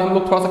भी बाद में हम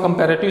लोग थोड़ा सा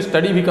कंपैरेटिव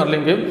स्टडी भी कर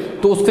लेंगे,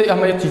 तो उससे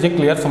हमें ये चीजें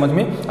क्लियर समझ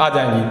में आ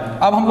जाएंगी।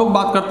 अब हम लोग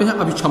बात करते हैं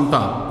अभिक्षमता।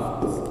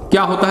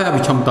 क्या होता है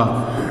अभिक्षमता?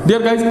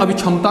 डियर गाइस,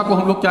 अभिक्षमता को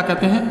हम लोग क्या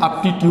कहते हैं?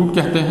 एप्टीट्यूड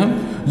कहते हैं।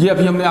 ये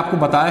अभी हमने आपको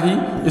बताया ही,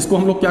 इसको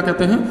हम लोग क्या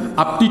कहते हैं?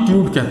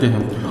 एप्टीट्यूड कहते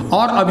हैं।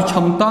 और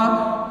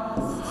अभिक्षमता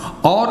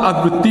और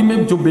अभिवृत्ति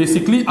में जो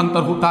बेसिकली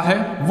अंतर होता है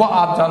वह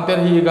आप जानते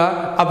रहिएगा।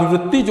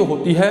 अभिवृत्ति जो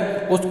होती है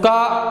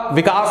उसका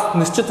विकास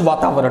निश्चित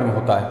वातावरण में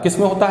होता है।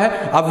 किसमें होता है?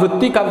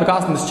 अभिवृत्ति का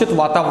विकास निश्चित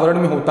वातावरण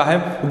में होता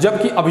है,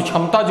 जबकि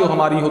अभिक्षमता जो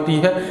हमारी होती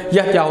है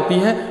यह क्या होती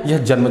है?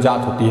 यह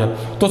जन्मजात होती है।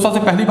 तो सबसे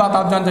पहली बात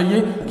आप जान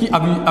जाइए कि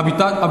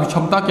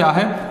अभिक्षमता क्या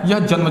है? यह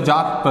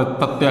जन्मजात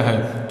प्रत्यय है।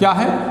 क्या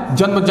है?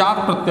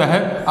 जन्मजात प्रत्यय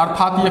है,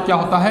 अर्थात यह क्या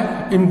होता है?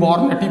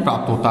 इम्बॉर्निटी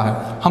प्राप्त होता है।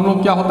 हम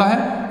लोग क्या होता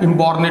है?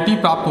 इम्बॉर्निटी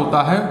प्राप्त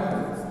होता है।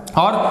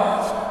 और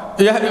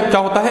यह क्या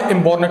होता है?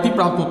 इम्बॉर्निटी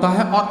प्राप्त होता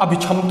है। और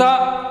अभिक्षमता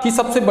की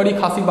सबसे बड़ी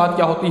खासी बात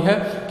क्या होती है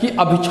कि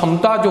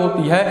अभिक्षमता जो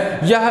होती है,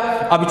 यह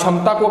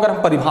अभिक्षमता को अगर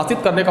हम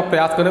परिभाषित करने का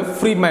प्रयास करें,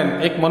 फ्रीमैन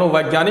एक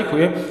मनोवैज्ञानिक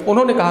हुए,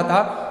 उन्होंने कहा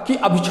था कि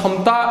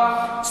अभिक्षमता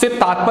से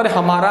तात्पर्य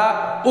हमारा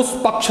उस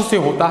पक्ष से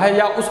होता है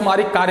या उस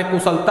हमारी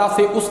कार्यकुशलता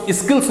से, उस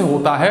स्किल से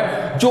होता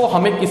है जो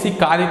हमें किसी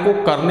कार्य को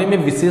करने में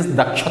विशेष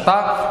दक्षता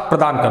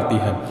प्रदान करती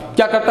है।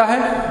 क्या करता है?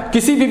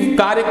 किसी भी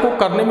कार्य को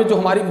करने में जो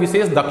हमारी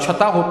विशेष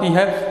दक्षता होती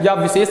है या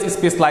विशेष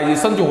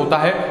स्पेशलाइजेशन जो होता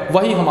है,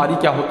 वही हमारी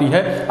क्या होती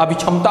है?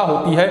 अभिक्षमता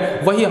होती है,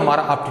 वही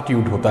हमारा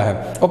एप्टीट्यूड होता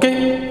है। ओके,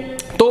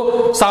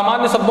 तो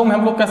सामान्य शब्दों में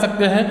हम लोग कह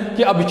सकते हैं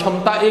कि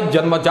अभिक्षमता एक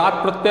जन्मजात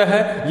प्रत्यय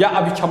है या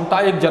अभिक्षमता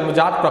एक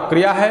जन्मजात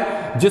प्रक्रिया है,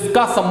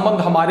 जिसका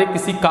संबंध हमारे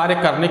किसी कार्य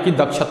करने की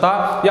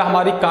दक्षता या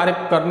हमारी कार्य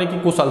करने की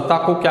कुशलता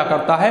को क्या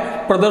करता है?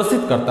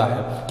 प्रदर्शित करता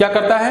है। क्या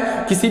करता है?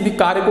 किसी भी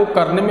कार्य को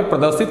करने में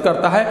प्रदर्शित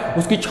करता है,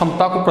 उसकी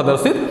क्षमता को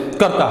प्रदर्शित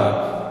करता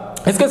है।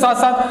 इसके साथ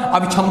साथ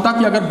अभिक्षमता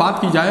की अगर बात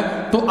की जाए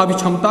तो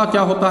अभिक्षमता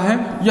क्या होता है?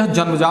 यह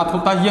जन्मजात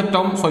होता है। यह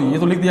टर्म ये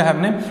तो लिख दिया है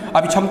हमने,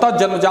 अभिक्षमता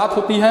जन्मजात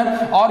होती है।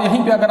 और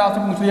यहीं पे अगर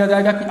आपसे पूछ लिया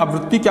जाएगा कि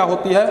आवृत्ति क्या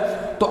होती है,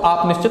 तो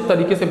आप निश्चित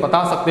तरीके से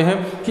बता सकते हैं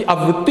कि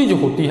आवृत्ति जो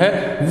होती है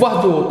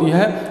वह जो होती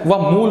है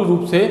वह मूल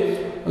रूप से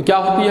क्या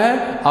होती है?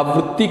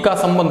 आवृत्ति का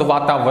संबंध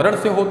वातावरण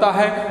से होता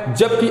है,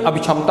 जबकि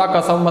अभिक्षमता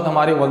का संबंध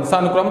हमारे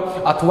वंशानुक्रम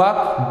अथवा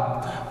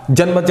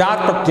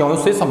जन्मजात प्रक्रियाओं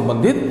से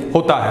संबंधित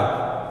होता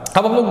है।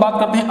 अब हम लोग बात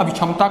करते हैं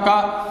अभिक्षमता का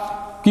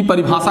की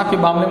परिभाषा के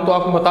मामले में तो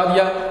आपको बता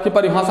दिया कि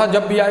परिभाषा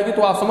जब भी आएगी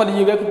तो आप समझ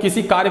लीजिएगा कि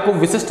किसी कार्य को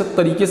विशिष्ट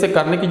तरीके से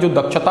करने की जो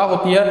दक्षता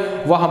होती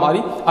है वह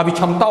हमारी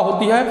अभिक्षमता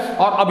होती है।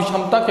 और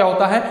अभिक्षमता क्या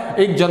होता है,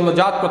 एक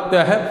जन्मजात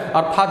प्रत्यय है,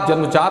 अर्थात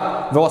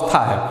जन्मजात व्यवस्था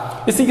है।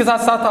 इसी के साथ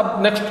साथ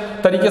अब नेक्स्ट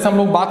तरीके से हम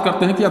लोग बात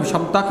करते हैं कि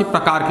अभिक्षमता के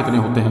प्रकार कितने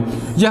होते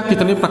हैं, यह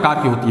कितने प्रकार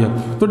की होती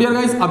है। तो डियर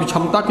गाइस,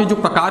 अभिक्षमता के जो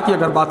प्रकार की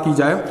अगर बात की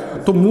जाए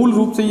तो मूल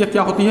रूप से यह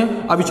क्या होती है,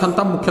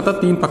 अभिक्षमता मुख्यतः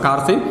 3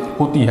 प्रकार से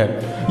होती है।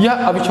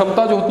 यह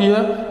अभिक्षमता जो होती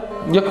है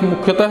यह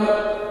मुख्यतः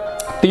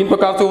 3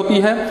 प्रकार से होती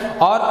है।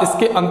 और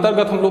इसके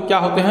अंतर्गत हम लोग क्या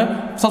होते हैं,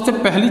 सबसे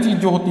पहली चीज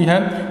जो होती है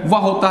वह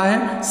होता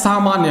है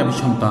सामान्य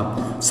अभिक्षमता।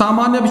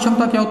 सामान्य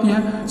अभिक्षमता क्या होती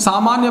है,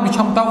 सामान्य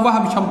अभिक्षमता वह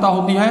अभिक्षमता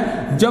होती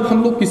है जब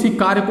हम लोग किसी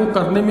कार्य को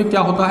करने में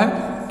क्या होता है,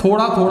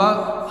 थोड़ा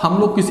थोड़ा हम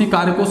लोग किसी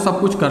कार्य को सब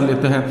कुछ कर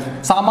लेते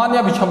हैं। सामान्य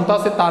अभिक्षमता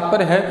से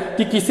तात्पर्य है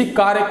कि किसी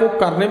कार्य को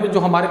करने में जो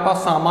हमारे पास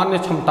सामान्य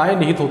क्षमताएं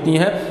निहित होती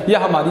हैं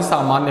यह हमारी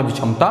सामान्य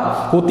अभिक्षमता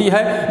होती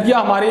है। यह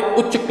हमारे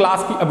उच्च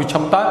क्लास की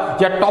अभिक्षमता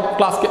या टॉप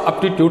क्लास के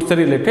एप्टीट्यूड से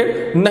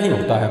रिलेटेड नहीं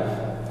होता है,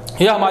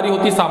 यह हमारी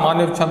होती है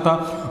सामान्य अभिक्षमता।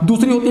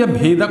 दूसरी होती है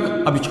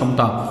भेदक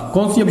अभिक्षमता।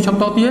 कौन सी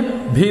अभिक्षमता होती है,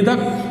 भेदक।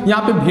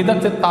 यहाँ पे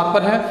भेदक से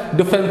तात्पर्य है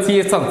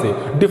डिफरेंशिएशन से,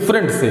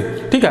 डिफरेंट से,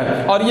 ठीक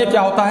है। और ये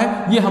क्या होता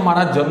है, ये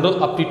हमारा जनरल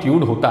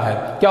एप्टीट्यूड होता है।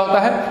 क्या होता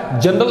है,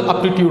 जनरल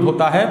एप्टीट्यूड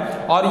होता है।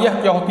 और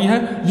यह क्या होती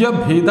है, यह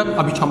भेदक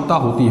अभिक्षमता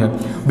होती है।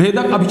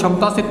 भेदक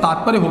अभिक्षमता से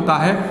तात्पर्य होता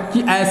है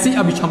कि ऐसी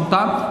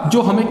अभिक्षमता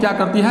जो हमें क्या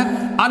करती है,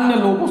 अन्य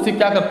लोगों से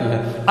क्या करती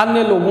है,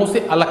 अन्य लोगों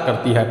से अलग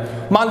करती है।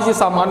 मान लीजिए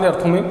सामान्य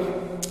अर्थों में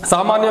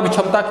सामान्य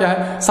अभिक्षमता क्या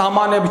है,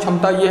 सामान्य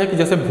अभिक्षमता यह है कि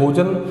जैसे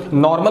भोजन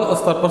नॉर्मल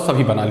स्तर पर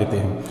सभी बना लेते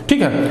हैं,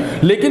 ठीक है।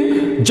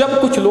 लेकिन जब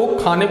कुछ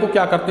लोग खाने को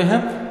क्या करते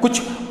हैं,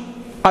 कुछ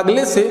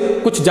अगले से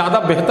कुछ ज़्यादा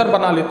बेहतर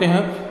बना लेते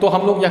हैं तो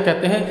हम लोग यह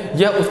कहते हैं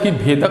यह उसकी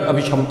भेदक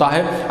अभिक्षमता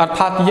है,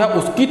 अर्थात यह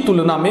उसकी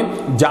तुलना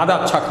में ज़्यादा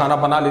अच्छा खाना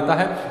बना लेता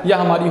है। यह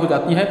हमारी हो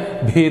जाती है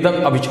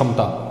भेदक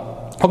अभिक्षमता।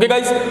 ओके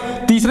गाइस,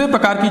 तीसरे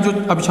प्रकार की जो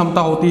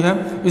अभिक्षमता होती है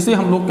इसे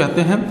हम लोग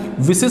कहते हैं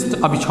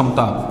विशिष्ट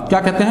अभिक्षमता। क्या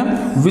कहते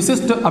हैं,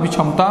 विशिष्ट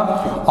अभिक्षमता।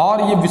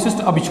 और ये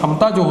विशिष्ट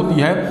अभिक्षमता जो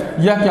होती है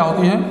यह क्या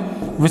होती है,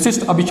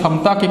 विशिष्ट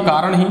अभिक्षमता के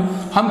कारण ही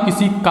हम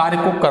किसी कार्य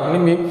को करने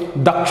में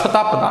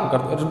दक्षता प्रदान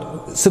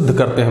करते, सिद्ध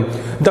करते हैं।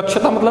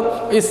 दक्षता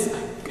मतलब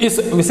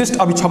इस विशिष्ट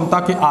अभिक्षमता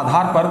के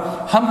आधार पर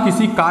हम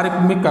किसी कार्य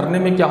में करने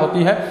में क्या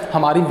होती है,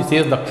 हमारी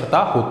विशेष दक्षता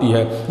होती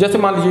है। जैसे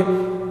मान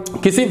लीजिए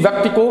किसी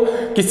व्यक्ति को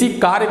किसी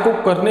कार्य को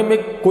करने में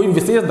कोई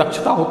विशेष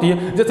दक्षता होती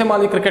है, जैसे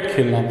मान लीजिए क्रिकेट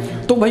खेलना,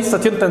 तो भाई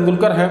सचिन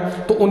तेंदुलकर है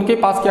तो उनके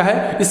पास क्या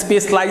है,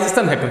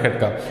 स्पेशलाइजेशन है क्रिकेट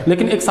का।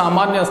 लेकिन एक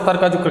सामान्य स्तर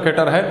का जो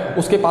क्रिकेटर है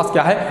उसके पास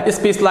क्या है,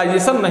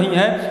 स्पेशलाइजेशन नहीं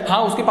है।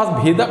 हाँ, उसके पास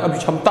भेदक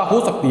अभिक्षमता हो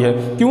सकती है।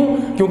 क्यों,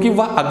 क्योंकि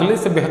वह अगले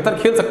से बेहतर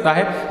खेल सकता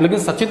है लेकिन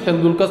सचिन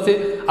तेंदुलकर से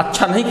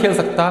अच्छा नहीं खेल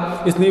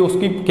सकता, इसलिए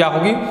उसकी क्या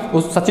होगी,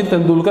 उस सचिन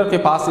तेंदुलकर के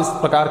पास इस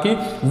प्रकार की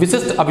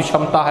विशिष्ट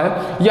अभिक्षमता है।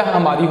 यह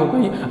हमारी हो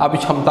गई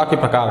अभिक्षमता के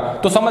प्रकार।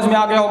 तो समझ में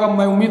आ गया होगा,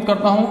 मैं उम्मीद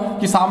करता हूं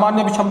कि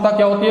सामान्य अभिक्षमता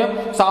क्या होती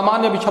है।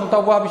 सामान्य अभिक्षमता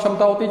वह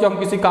अभिक्षमता होती है जब हम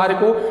किसी कार्य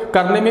को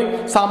करने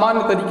में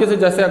सामान्य तरीके से,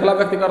 जैसे अगला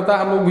व्यक्ति करता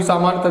है हम लोग भी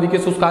सामान्य तरीके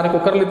से उस कार्य को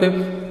कर लेते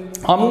हैं।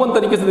 अमूमन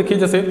तरीके से देखिए,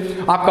 जैसे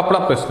आप कपड़ा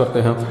प्रेस करते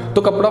हैं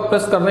तो कपड़ा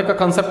प्रेस करने का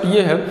कंसेप्ट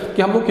ये है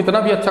कि हम लोग कितना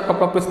भी अच्छा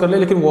कपड़ा प्रेस कर ले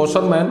लेकिन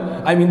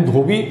वॉशरमैन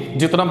धोबी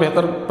जितना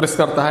बेहतर प्रेस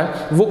करता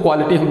है वो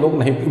क्वालिटी हम लोग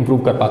नहीं इंप्रूव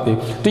कर पाते।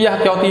 तो यह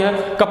क्या होती है,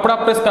 कपड़ा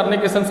प्रेस करने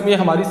के सेंस में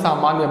हमारी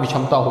सामान्य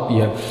अभिक्षमता होती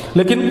है।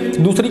 लेकिन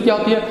दूसरी क्या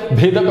होती है,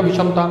 भेदक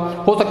अभिक्षमता।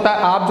 हो सकता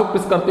है आप जो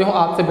प्रेस करते हो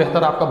आपसे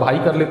बेहतर आपका भाई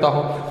कर लेता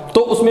हो,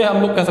 तो उसमें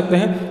हम लोग कह सकते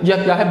हैं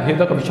यह क्या है,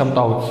 भेदक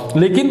अभिक्षमता हो।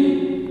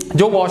 लेकिन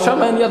जो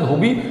वॉशरमैन या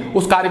धोबी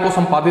उस कार्य को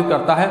संपादित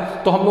करता है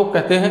तो हम लोग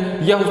कहते हैं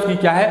यह उसकी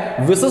क्या है,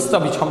 विशिष्ट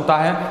अभिक्षमता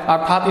है।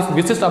 अर्थात इस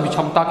विशिष्ट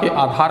अभिक्षमता के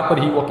आधार पर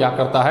ही वो क्या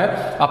करता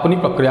है, अपनी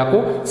प्रक्रिया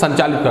को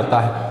संचालित करता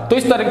है। तो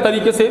इस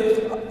तरीके से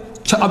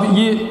अब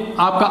ये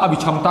आपका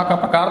अभिक्षमता का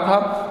प्रकार था।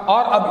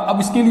 और अब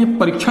इसके लिए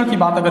परीक्षण की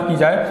बात अगर की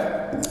जाए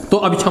तो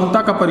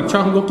अभिक्षमता का परीक्षण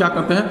हम लोग क्या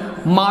करते हैं,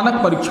 मानक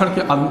परीक्षण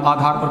के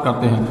आधार पर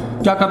करते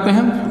हैं। क्या करते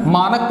हैं,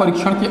 मानक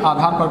परीक्षण के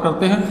आधार पर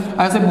करते हैं।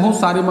 ऐसे बहुत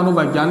सारे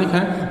मनोवैज्ञानिक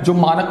हैं जो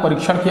मानक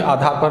परीक्षण के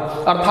आधार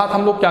पर, अर्थात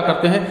हम लोग क्या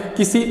करते हैं,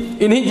 किसी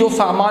इन्हीं जो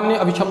सामान्य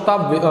अभिक्षमता,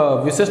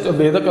 विशिष्ट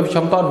भेदक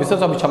अभिक्षमता और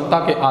विशेष अभिक्षमता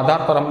के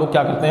आधार पर हम लोग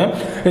क्या करते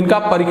हैं, इनका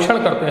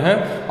परीक्षण करते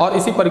हैं। और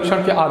इसी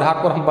परीक्षण के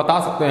आधार पर हम बता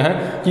सकते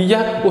हैं कि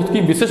यह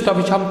उसकी विशिष्ट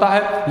अभिक्षमता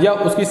है या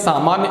उसकी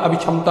सामान्य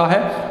अभिक्षमता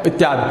है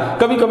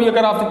इत्यादि। कभी कभी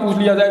अगर आपसे पूछ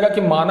लिया जाएगा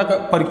कि मानक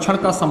परीक्षण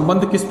का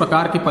संबंध किस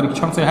प्रकार के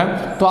परीक्षण से है,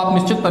 तो आप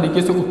निश्चित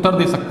तरीके से उत्तर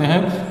दे सकते हैं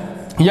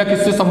यह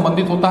किससे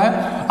संबंधित होता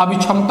है,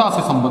 अभिक्षमता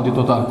से संबंधित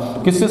होता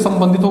है। किससे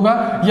संबंधित होगा,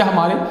 यह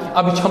हमारे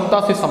अभिक्षमता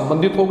से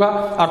संबंधित होगा।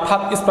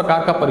 अर्थात इस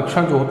प्रकार का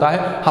परीक्षण जो होता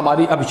है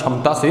हमारी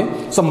अभिक्षमता से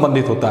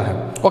संबंधित होता है।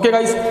 ओके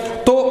गाइस,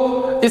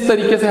 तो इस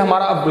तरीके से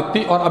हमारा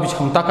अभिवृत्ति और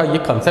अभिक्षमता का ये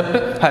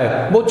कंसेप्ट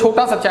है। वो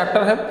छोटा सा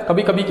चैप्टर है,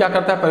 कभी कभी क्या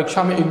करता है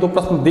परीक्षा में 1-2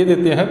 प्रश्न दे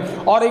देते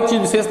हैं। और एक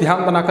चीज विशेष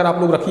ध्यान बनाकर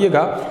आप लोग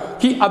रखिएगा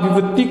कि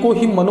अभिवृत्ति को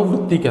ही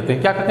मनोवृत्ति कहते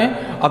हैं। क्या कहते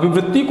हैं?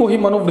 अभिवृत्ति को ही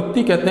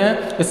मनोवृत्ति कहते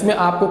हैं। इसमें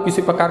आपको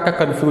किसी प्रकार का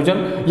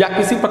कंफ्यूजन या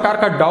किसी प्रकार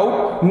का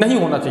डाउट नहीं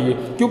होना चाहिए,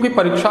 क्योंकि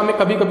परीक्षा में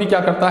कभी कभी क्या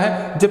करता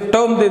है जब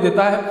टर्म दे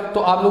देता है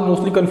तो आप लोग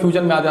मोस्टली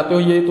कंफ्यूजन में आ जाते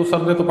हो, ये तो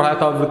सर ने तो पढ़ाया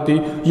था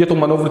अभिवृत्ति, ये तो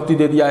मनोवृत्ति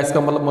दे दिया,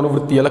 इसका मतलब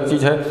मनोवृत्ति अलग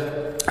चीज है।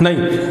 नहीं,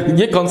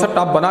 ये कॉन्सेप्ट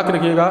आप बना के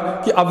रखिएगा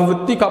कि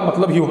अभिवृत्ति का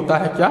मतलब ही होता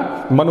है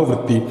क्या?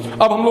 मनोवृत्ति।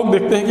 अब हम लोग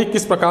देखते हैं कि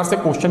किस प्रकार से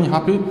क्वेश्चन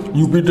यहाँ पे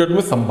यूपीटेट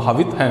में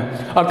संभावित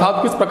हैं,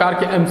 अर्थात किस प्रकार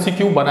के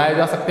एमसीक्यू बनाए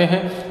जा सकते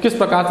हैं, किस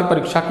प्रकार से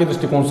परीक्षा के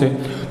दृष्टिकोण से।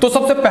 तो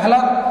सबसे पहला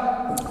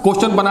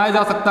क्वेश्चन बनाया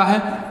जा सकता है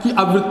कि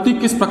अभिवृत्ति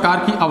किस प्रकार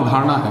की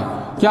अवधारणा है।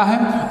 क्या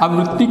है?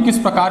 अभिवृत्ति किस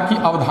प्रकार की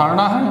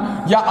अवधारणा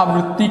है या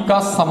अभिवृत्ति का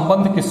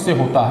संबंध किससे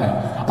होता है?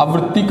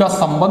 अभिवृत्ति का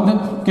संबंध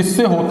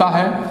किससे होता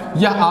है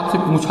यह आपसे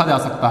पूछा जा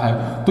सकता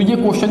है। तो ये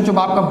क्वेश्चन जब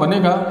आपका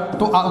बनेगा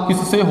तो आप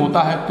किससे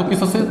होता है, तो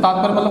किससे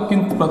तात्पर्य मतलब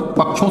किन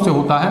पक्षों से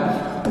होता है,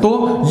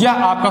 तो यह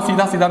आपका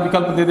सीधा सीधा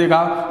विकल्प दे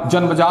देगा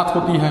जन्मजात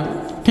होती है।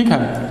 ठीक है,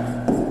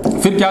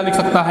 फिर क्या लिख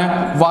सकता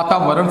है?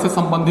 वातावरण से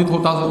संबंधित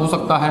हो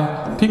सकता है।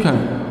 ठीक है,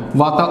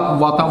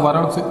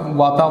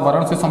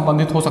 वातावरण से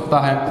संबंधित हो सकता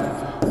है।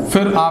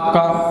 फिर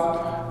आपका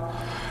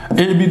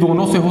ए बी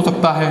दोनों से हो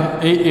सकता है,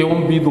 ए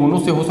एवं बी दोनों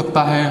से हो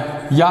सकता है,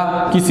 या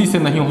किसी से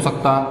नहीं हो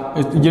सकता।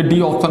 ये डी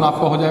ऑप्शन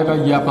आपका हो जाएगा,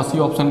 ये आपका सी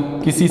ऑप्शन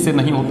किसी से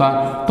नहीं होता।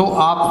 तो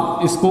आप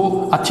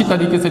इसको अच्छी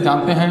तरीके से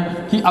जानते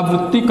हैं कि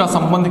अभिवृत्ति का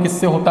संबंध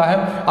किससे होता है।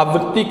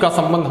 अभिवृत्ति का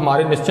संबंध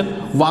हमारे निश्चित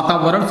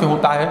वातावरण से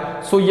होता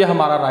है। सो ये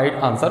हमारा राइट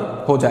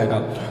आंसर हो जाएगा।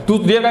 तो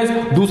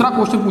दूसरा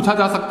क्वेश्चन पूछा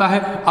जा सकता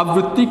है,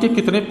 अभिवृत्ति के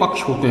कितने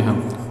पक्ष होते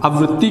हैं?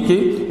 अभिवृत्ति के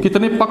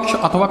कितने पक्ष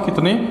अथवा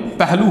कितने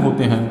पहलू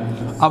होते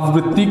हैं?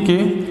 अभिवृत्ति के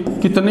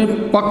कितने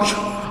पक्ष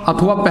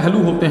अथवा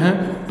पहलू होते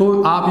हैं?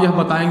 तो आप यह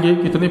बताएंगे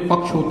कितने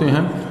पक्ष होते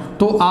हैं।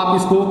 तो आप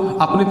इसको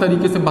अपने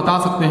तरीके से बता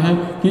सकते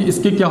हैं कि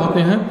इसके क्या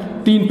होते हैं,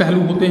 3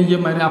 पहलू होते हैं। ये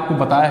मैंने आपको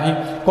बताया ही।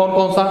 कौन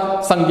कौन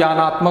सा?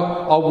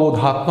 संज्ञानात्मक,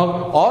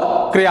 अवबोधात्मक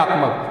और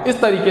क्रियात्मक।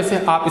 इस तरीके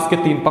से आप इसके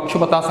 3 पक्ष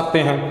बता सकते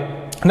हैं।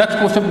 नेक्स्ट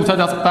क्वेश्चन पूछा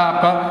जा सकता है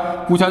आपका,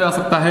 पूछा जा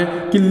सकता है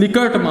कि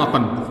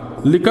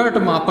लिकर्ट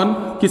मापन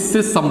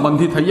किससे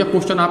संबंधित है। यह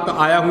क्वेश्चन आपका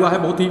आया हुआ है,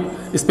 बहुत ही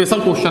स्पेशल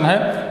क्वेश्चन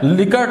है।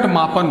 लिकर्ट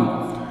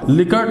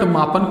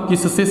मापन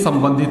किससे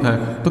संबंधित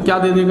है? तो क्या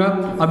दे देगा?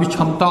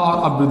 अभिक्षमता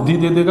और अभिवृद्धि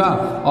दे देगा,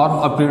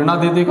 और प्रेरणा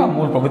दे देगा,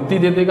 मूल प्रवृत्ति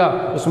दे देगा।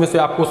 उसमें से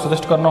आपको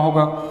सजेस्ट करना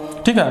होगा।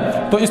 ठीक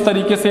है, तो इस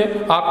तरीके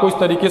से आपको इस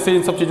तरीके से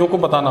इन सब चीजों को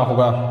बताना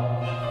होगा।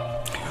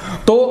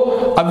 तो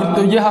अब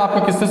यह आपका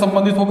किससे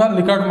संबंधित होगा?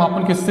 लिकर्ट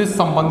मापन किससे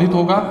संबंधित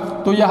होगा?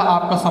 तो यह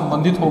आपका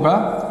संबंधित होगा,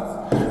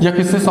 यह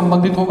किससे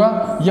संबंधित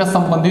होगा? यह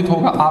संबंधित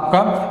होगा आपका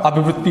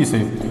अभिवृत्ति से।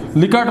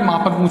 लिकर्ट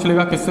मापन पूछ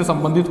लेगा किससे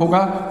संबंधित होगा,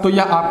 तो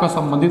यह आपका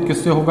संबंधित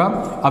किससे होगा?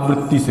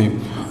 अभिवृत्ति से।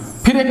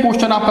 फिर एक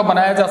क्वेश्चन आपका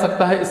बनाया जा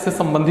सकता है, इससे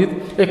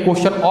संबंधित एक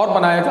क्वेश्चन और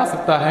बनाया जा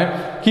सकता है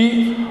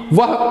कि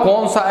वह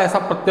कौन सा ऐसा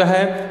प्रत्यय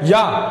है,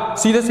 या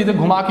सीधे सीधे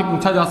घुमा के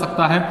पूछा जा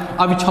सकता है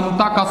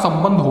अभिक्षमता का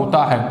संबंध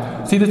होता है।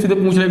 सीधे सीधे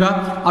पूछ लेगा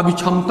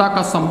अभिक्षमता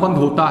का संबंध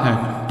होता है।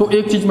 तो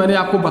एक चीज मैंने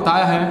आपको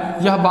बताया है,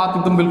 यह बात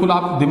एकदम बिल्कुल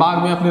आप दिमाग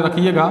में अपने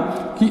रखिएगा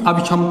कि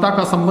अभिक्षमता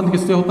का संबंध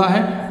किससे होता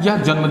है? यह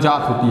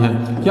जन्मजात होती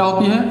है। क्या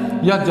होती है?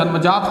 यह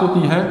जन्मजात होती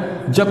है।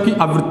 जबकि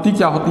आवृत्ति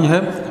क्या होती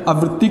है?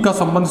 आवृत्ति का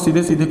संबंध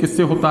सीधे सीधे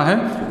किससे होता है?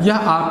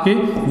 यह आपके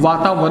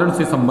वातावरण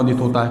से संबंधित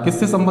होता है।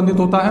 किससे संबंधित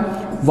होता है?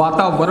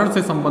 वातावरण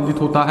से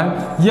संबंधित होता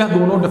है। यह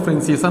दोनों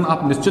डिफरेंशिएशन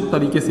आप निश्चित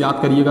तरीके से याद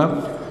करिएगा,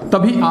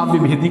 तभी आप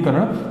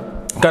विभेदीकरण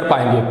कर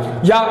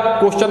पाएंगे। या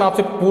क्वेश्चन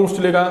आपसे पूछ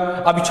लेगा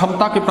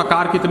अभिक्षमता के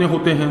प्रकार कितने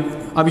होते हैं?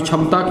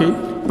 अभिक्षमता के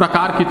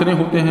प्रकार कितने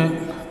होते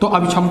हैं? तो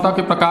अभिक्षमता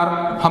के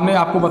प्रकार हमने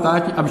आपको बताया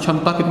कि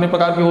अभिक्षमता कितने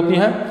प्रकार की होती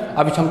है।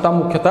 अभिक्षमता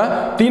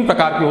मुख्यतः 3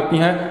 प्रकार की होती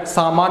हैं,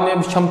 सामान्य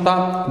अभिक्षमता,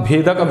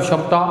 भेदक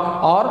अभिक्षमता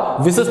और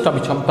विशिष्ट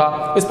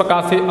अभिक्षमता। इस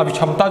प्रकार से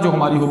अभिक्षमता जो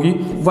हमारी होगी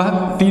वह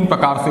 3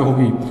 प्रकार से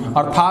होगी।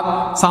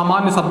 अर्थात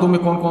सामान्य शब्दों में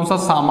कौन कौन सा?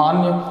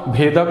 सामान्य,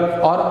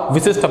 भेदक और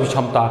विशिष्ट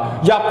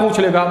अभिक्षमता। या पूछ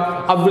लेगा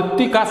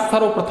आवृत्ति का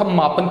सर्वप्रथम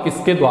मापन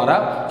किसके द्वारा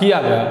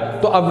किया गया?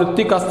 तो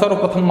आवृत्ति का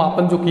सर्वप्रथम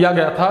मापन जो किया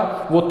गया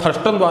था वो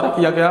थर्स्टन द्वारा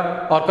किया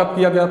गया। और कब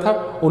किया गया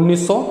था?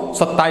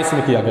 1927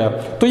 में किया गया।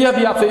 तो यह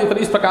भी आपसे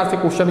इस प्रकार से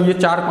क्वेश्चन, ये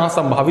 4-5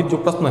 संभावित जो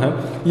प्रश्न हैं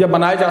यह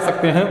बनाए जा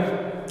सकते हैं।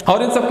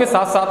 और इन सब के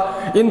साथ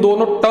साथ इन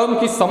दोनों टर्म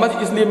की समझ,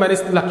 इसलिए मैंने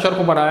इस लेक्चर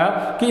को बनाया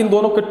कि इन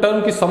दोनों के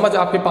टर्म की समझ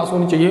आपके पास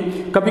होनी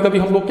चाहिए। कभी कभी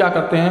हम लोग क्या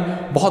करते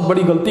हैं, बहुत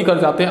बड़ी गलती कर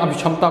जाते हैं,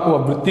 अभिक्षमता को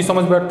अभिवृत्ति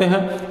समझ बैठते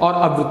हैं और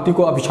अभिवृत्ति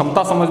को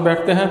अभिक्षमता समझ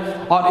बैठते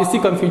हैं, और इसी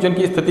कंफ्यूजन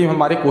की स्थिति में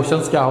हमारे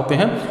क्वेश्चंस क्या होते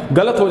हैं?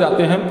 गलत हो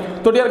जाते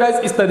हैं। तो डियर गाइस,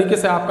 इस तरीके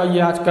से आपका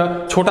ये आज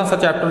का छोटा सा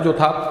चैप्टर जो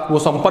था वो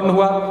संपन्न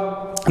हुआ।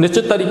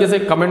 निश्चित तरीके से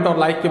कमेंट और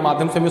लाइक के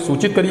माध्यम से हमें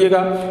सूचित करिएगा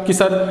कि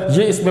सर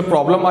ये इसमें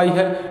प्रॉब्लम आई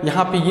है,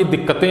 यहाँ पे ये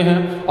दिक्कतें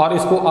हैं, और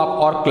इसको आप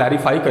और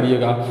क्लैरिफाई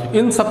करिएगा।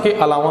 इन सब के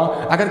अलावा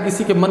अगर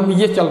किसी के मन में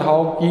ये चल रहा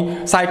हो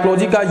कि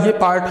साइकोलॉजी का ये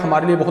पार्ट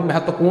हमारे लिए बहुत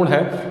महत्वपूर्ण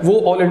है,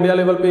 वो ऑल इंडिया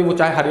लेवल पे, वो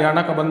चाहे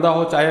हरियाणा का बंदा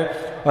हो, चाहे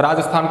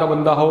राजस्थान का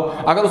बंदा हो,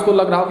 अगर उसको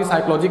लग रहा हो कि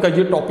साइकोलॉजी का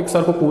ये टॉपिक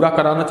सर को पूरा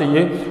कराना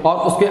चाहिए और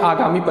उसके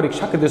आगामी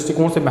परीक्षा के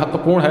दृष्टिकोण से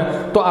महत्वपूर्ण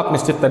है, तो आप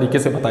निश्चित तरीके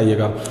से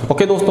बताइएगा।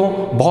 ओके दोस्तों,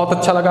 बहुत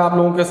अच्छा लगा आप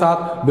लोगों के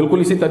साथ।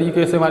 बिल्कुल इसी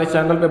तरीके से हमारे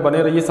चैनल पर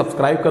बने रहिए,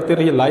 सब्सक्राइब करते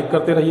रहिए, लाइक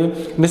करते रहिए,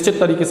 निश्चित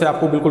तरीके से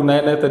आपको बिल्कुल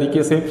नए नए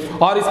तरीके से।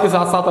 और इसके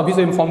साथ साथ अभी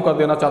से इन्फॉर्म कर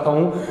देना चाहता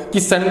हूँ कि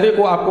संडे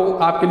को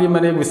आपके लिए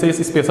मैंने एक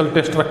विशेष स्पेशल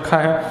टेस्ट रखा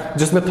है,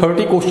 जिसमें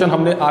 30 क्वेश्चन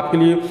हमने आपके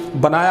लिए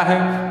बनाया है।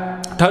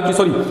 30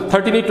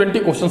 नहीं 20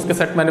 क्वेश्चंस के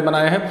सेट मैंने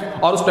बनाए हैं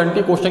और उस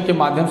 20 क्वेश्चन के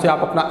माध्यम से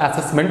आप अपना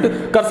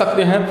असेसमेंट कर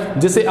सकते हैं,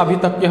 जिसे अभी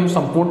तक के हम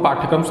संपूर्ण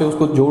पाठ्यक्रम से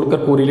उसको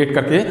जोड़कर कोरिलेट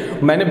करके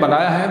मैंने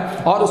बनाया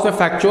है। और उसमें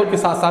फैक्चुअल के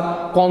साथ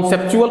साथ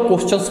कॉन्सेप्चुअल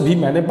क्वेश्चंस भी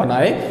मैंने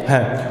बनाए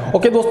हैं।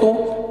 ओके दोस्तों,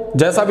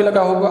 जैसा भी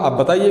लगा होगा आप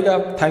बताइएगा।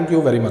 Thank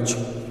you very much.